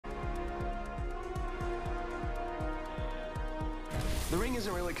The ring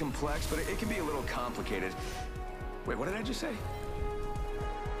isn't really complex, but it can be a little complicated. Wait, what did I just say?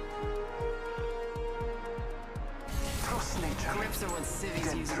 Trust nature. Grips are what civvies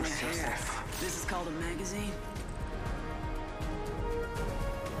Then use in their trust hair. yourself. This is called a magazine?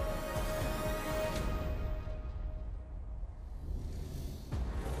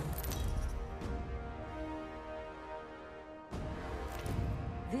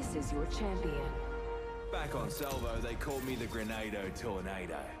 This is your champion. Back on Salvo, they called me the Grenado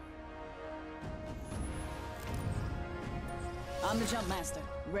Tornado. I'm the jump master.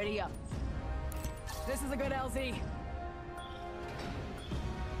 Ready up. This is a good LZ.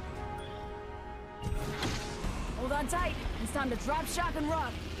 Hold on tight. It's time to drop, shock, and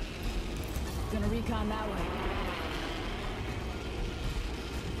rock. Gonna recon that way.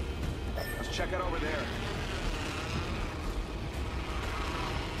 Let's check it over there.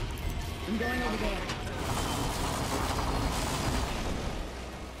 I'm going over there.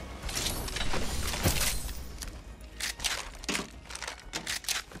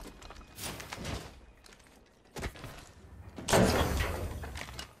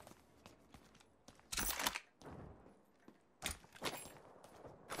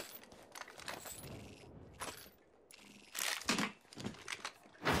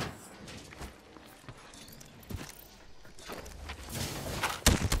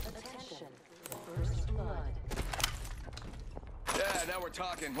 Now we're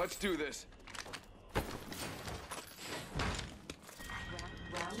talking. Let's do this.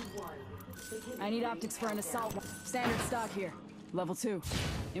 I need optics for an assault. Standard stock here. Level 2.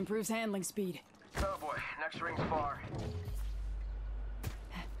 Improves handling speed. Oh boy, next ring's far.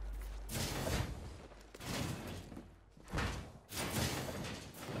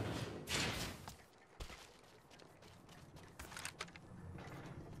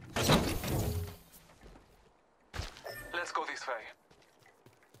 Let's go this way.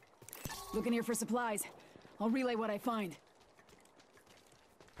 Looking here for supplies. I'll relay what I find.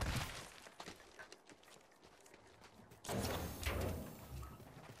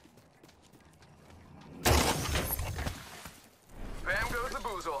 Bam goes the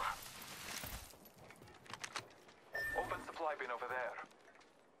boozle. Open supply bin over there.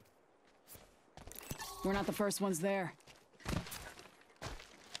 We're not the first ones there.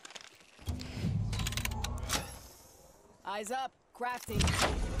 Eyes up. Crafty.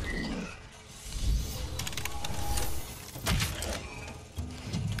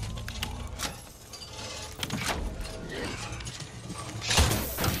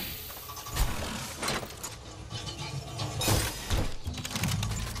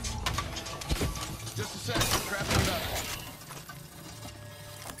 Just a sec. Crafting it up.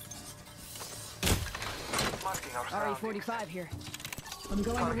 Marking our surroundings. RE-45 here. I'm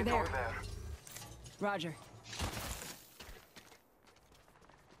going over there. Roger.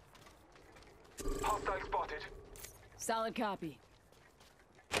 Hostile spotted. Solid copy.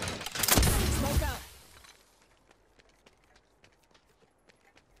 Smoke out.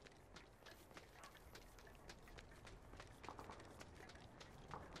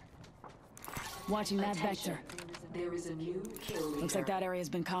 Watching that vector. There is a new kill leader. Looks like that area's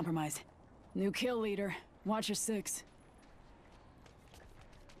been compromised. New kill leader. Watch your 6.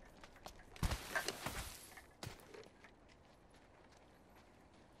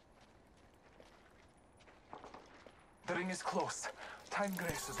 The ring is close. Time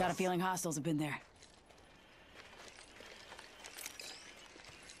graces Got a us. feeling hostiles have been there.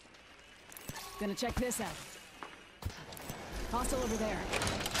 Gonna check this out. Hostile over there.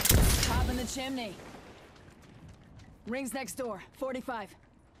 Top in the chimney. Rings next door. 45.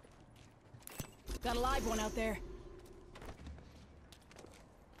 Got a live one out there.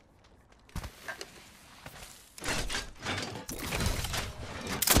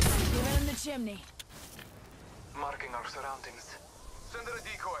 Even in the chimney. Marking our surroundings. Send it a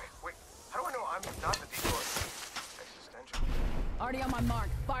decoy. Wait, how do I know I'm not the decoy? Existential. Already on my mark.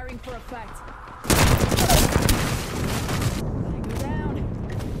 Firing for effect. Go down.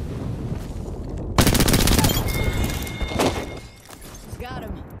 Got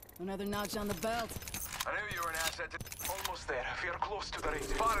him. Another notch on the belt. I knew you were an asset. Almost there. If you're close to the ring.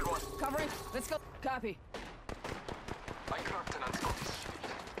 Spotted one. Covering. Let's go. Copy. I'm cracked and unscottish.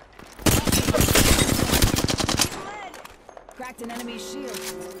 Cracked an enemy's shield.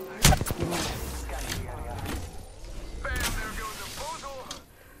 Bam, there goes a boozle.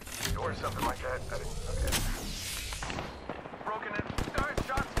 Or something like that. Okay. Broken in. Start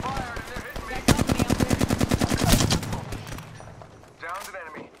shots fired and they're hitting me. Got company out there. Downed an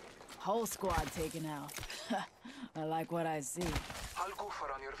enemy. Whole squad taken out. I like what I see. I'll go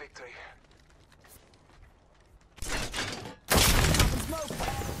for on your victory.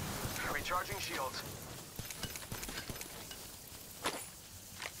 smoke. Recharging shields.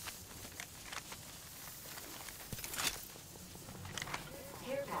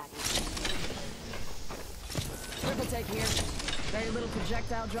 Care package. Triple take here. Very little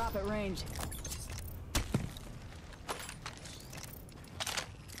projectile drop at range.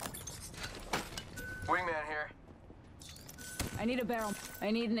 Wingman here. I need a barrel.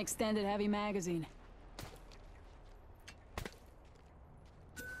 I need an extended heavy magazine.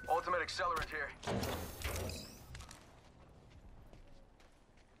 Ultimate accelerant here.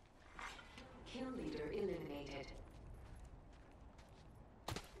 Kill leader eliminated.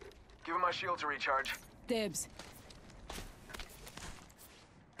 Give him my shield to recharge. Dibs.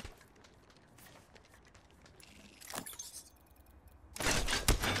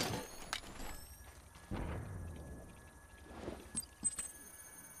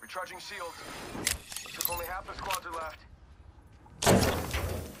 Recharging shields. Looks like only half the squads are left.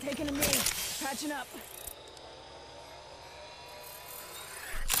 Taking a knee. Patching up.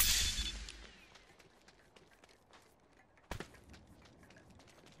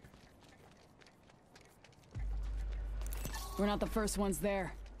 We're not the first ones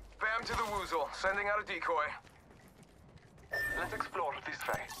there. Bam to the woozle. Sending out a decoy. Let's explore this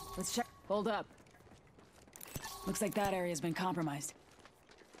way. Let's check. Hold up. Looks like that area's been compromised.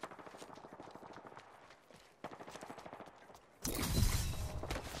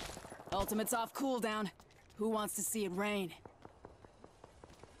 Ultimate's off cooldown. Who wants to see it rain?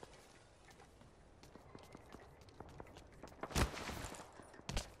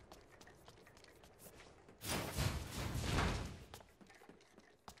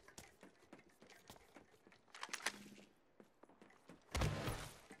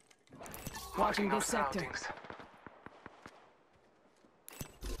 Watching Marking our this sector. surroundings.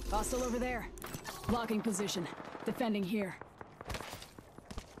 Hostile over there. Blocking position. Defending here.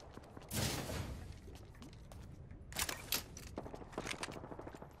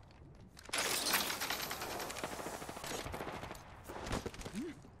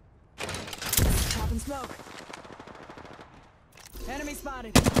 Popping smoke. Enemy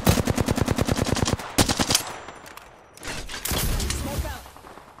spotted. Smoke out.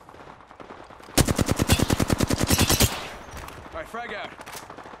 Alright, frag out.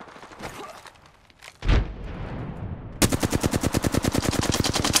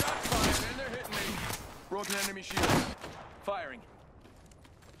 Shots fired, and they're hitting me. Broken enemy shield. Firing.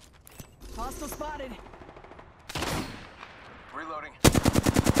 Hostile spotted. Reloading.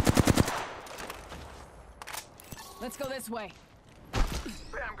 Let's go this way.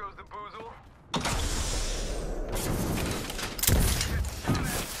 Bam goes the boozle.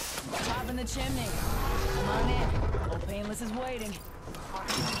 Top in the chimney. Come on in. Old Painless is waiting.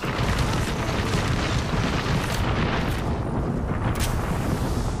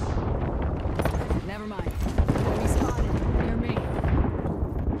 Never mind. Enemy spotted. Near me.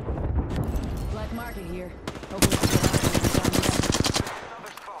 Black market here. Hopefully I'll get out of this.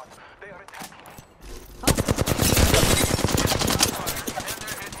 Another squad. They are attacking.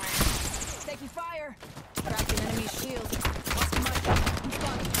 Taking fire. Cracking enemy shield. Lost my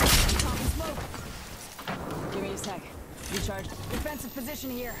spotted. Popping smoke. Give me a sec. Recharge. Defensive position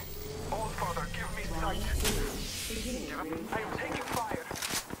here. Old father, give me sight. I am taking fire.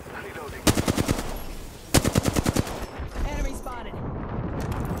 Reloading. Enemy spotted.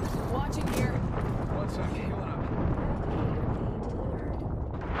 Watching here. 1 sec, healing up.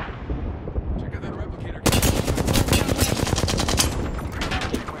 Check out that replicator.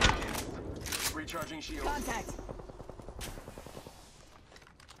 Recharging shield. Contact.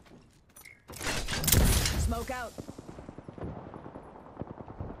 Smoke out.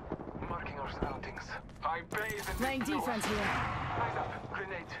 Marking our surroundings. I bathe in Laying this blue. defense here. Rise up.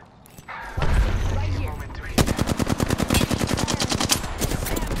 Grenade. Right here. Moment to heal.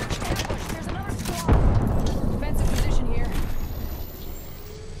 Ambush. There's another squad. Defensive position here.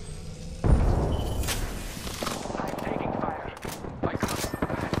 I'm taking fire. I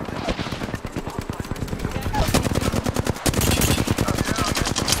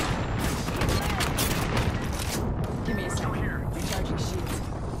Give me a sec. Recharging shields.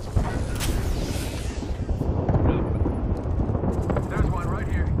 There's one right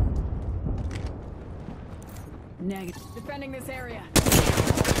here. Negative. Defending this area.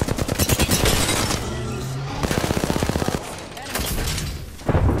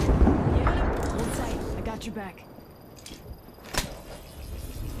 Yeah, hold tight. I got your back.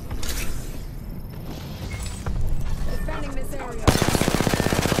 Defending this area.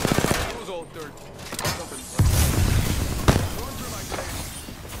 Who's old third? Something. Going through my grenade.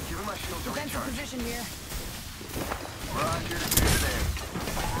 Give him my shield to Defensive recharge. position here. Roger, here today.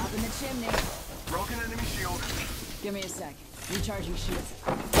 Up in the chimney. Broken enemy shield. Give me a sec. Recharging shields.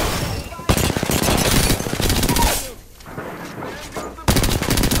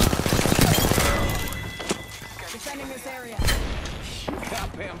 Defending this area.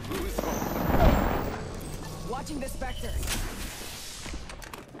 Got bamboozled. Watching the Spectre.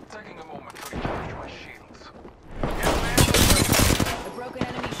 Taking a moment to recharge my shields. The broken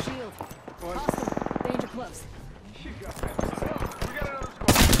enemy shield. Hostile. Danger close. We got another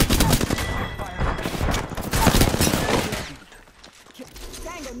squad.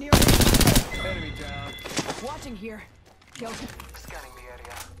 Tango near me. Enemy down. Watching here. Kill. Scanning the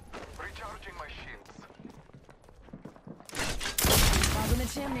area. Recharging my shields. Up in the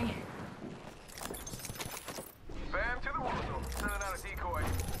chimney. Bam to the war zone. Sending out a decoy.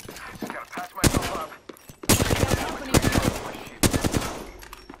 Just gotta patch myself up. Got company. My shields.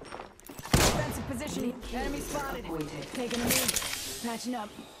 Defensive position. Enemy spotted. Taking a knee. Patching up.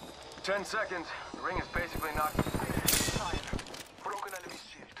 10 seconds. The ring is basically knocked. Fire. Broken enemy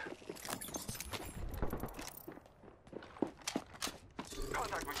shield.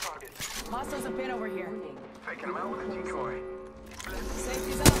 Contact with target. Hostiles have been over here. Faking him out with a decoy.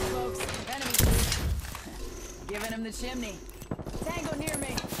 Safety's up, folks. Enemy shield. Giving him the chimney. Tango near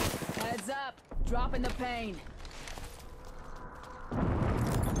me. Heads up. Dropping the pain. I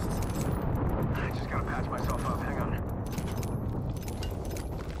just gotta patch myself up. Hang on.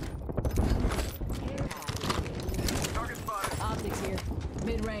 Target spotted. Optics here.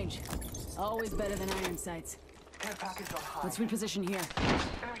 Mid-range. Always better than iron sights. Care package on high. Let's reposition here.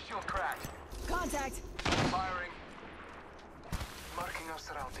 Enemy shield cracked. Contact. Firing. Marking our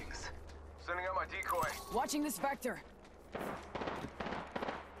surroundings. Sending out my decoy. Watching the Spectre.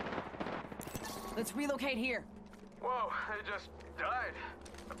 Let's relocate here. Whoa, it just died.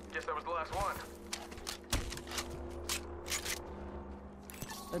 I guess that was the last one.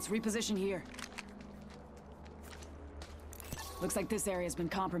 Let's reposition here. Looks like this area's been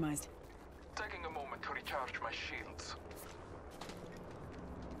compromised. Taking a moment to recharge my shields.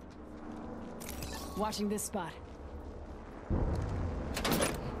 Watching this spot.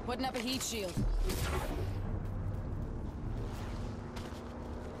 Putting up a heat shield.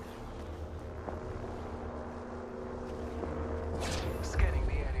 Scanning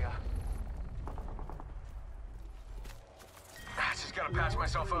the area. I just gotta patch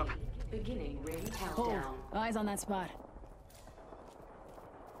myself up. Beginning ring Hold. countdown. Eyes on that spot.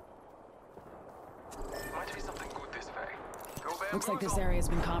 Might be something good this way. Go bamboozle. Looks like this area's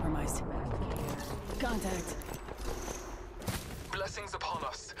been compromised. Contact. Blessings upon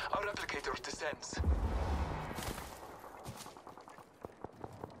us. Our replicator descends.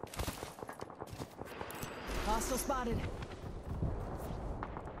 Hostile spotted.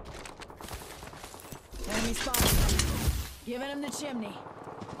 Enemy spotted. Giving him the chimney.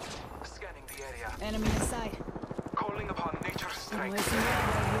 Scanning the area. Enemy in sight. Calling upon nature's strength. Listen right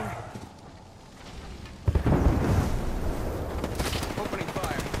here. Opening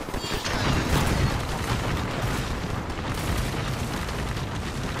fire.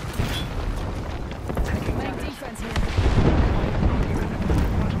 Laying defense here.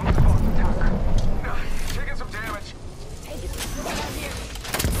 Taking some damage. Take it. Look out here.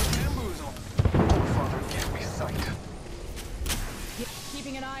 Bamboozle. Father, give me sight.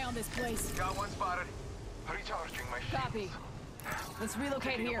 Keeping an eye on this place. Got one spotted. Recharging my shields. Copy. Let's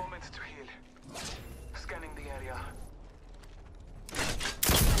relocate Taking here. a moment to heal. Scanning the area.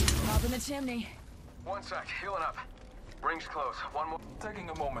 Up in the chimney. 1 sec. Healing up. Ring's close. One more. Taking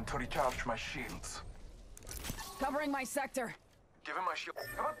a moment to recharge my shields. Covering my sector. Give him my shield.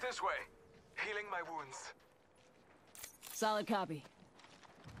 Come up this way. Healing my wounds. Solid copy.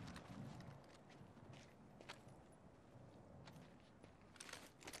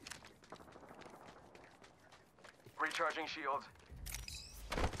 Recharging shields.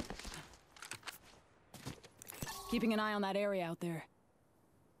 Keeping an eye on that area out there.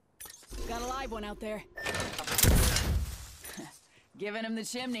 Got a live one out there. Giving him the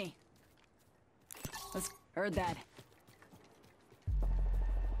chimney. Heard that.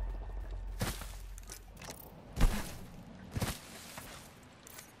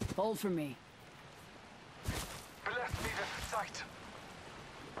 Hold for me. Bless me with sight.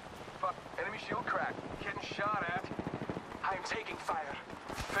 Fuck. Enemy shield cracked. Getting shot at. I am taking fire.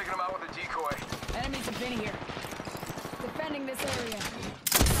 Faking him out with a decoy. Enemies have been here. Defending this area.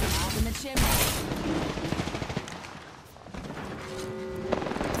 Up in the chimney.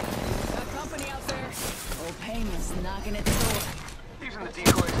 Got company out there. Old Painless knocking at the door. Using the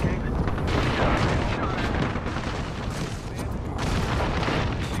decoy escape. Shot at.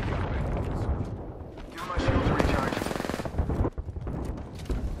 Give him my shield to recharge.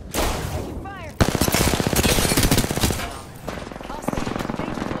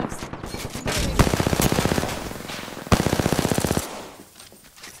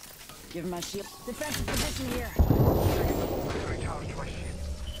 Give him my shield. Defensive position here. Recharge my shield.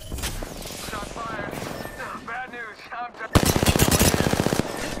 Shots fired. Bad news. I'm dead.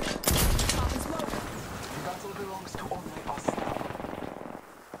 Pop and smoke. The battle belongs to only us now.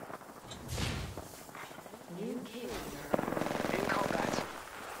 New kill. In combat.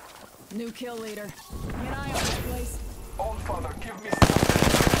 New kill leader. Keep an eye on this place. All Father, give me sight.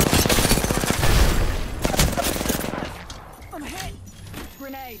 I'm hit.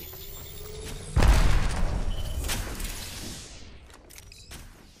 Grenade.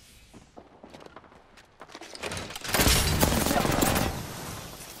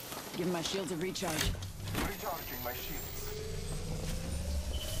 Give my shields a recharge. Recharging my shields.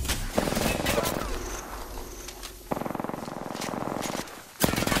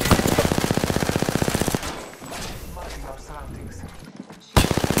 Marking our surroundings.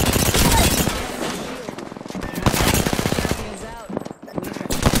 Hands out.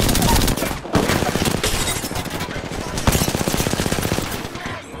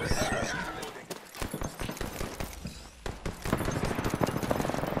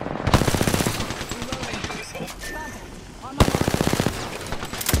 On my mark.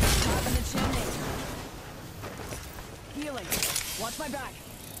 Top in the chimney. Healing. Watch my back.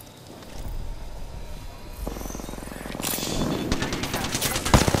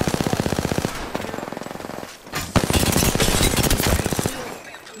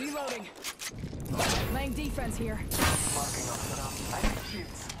 Reloading. Laying defense here. Marking our surroundings. I need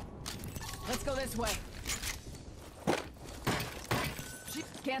shields. Let's go this way.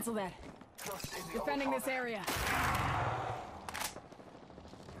 Cancel that. Trust in the Defending All this Father. area.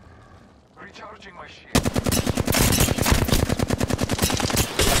 Recharging my shield.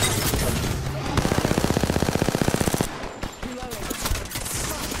 Reloading.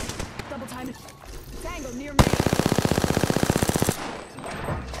 Fuck. Double time it. Tango near me.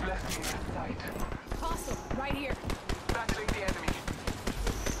 Left me in sight. Hostile. Right here. Battling the enemy.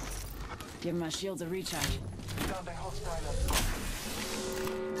 Give my shields a recharge. Down the hostile as well.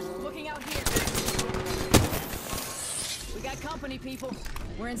 Looking out here. We got company, people.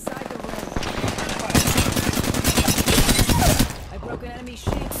 We're inside the ring. I broke an enemy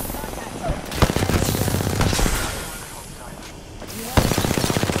shield. Contact. You want it?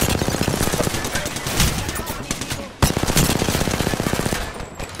 Company, people.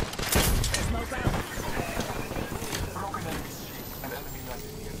 Smoke out. Broken enemy's shield. An enemy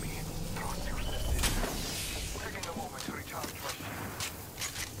landed near me. Trust your senses. Taking a moment to recharge my shield.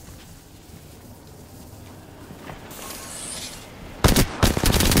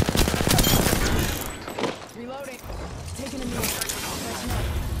 Reloading. Taking a knee. Catching up.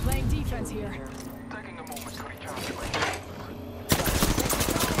 Playing defense here. Taking a moment to recharge my shield.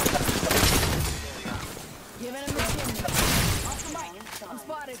 Giving him the chimney. Off the mic. I'm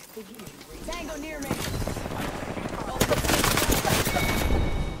spotted. Tango near me.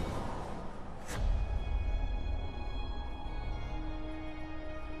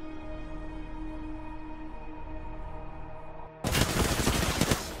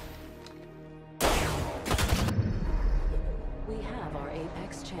 We have our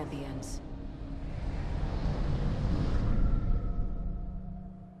Apex champions.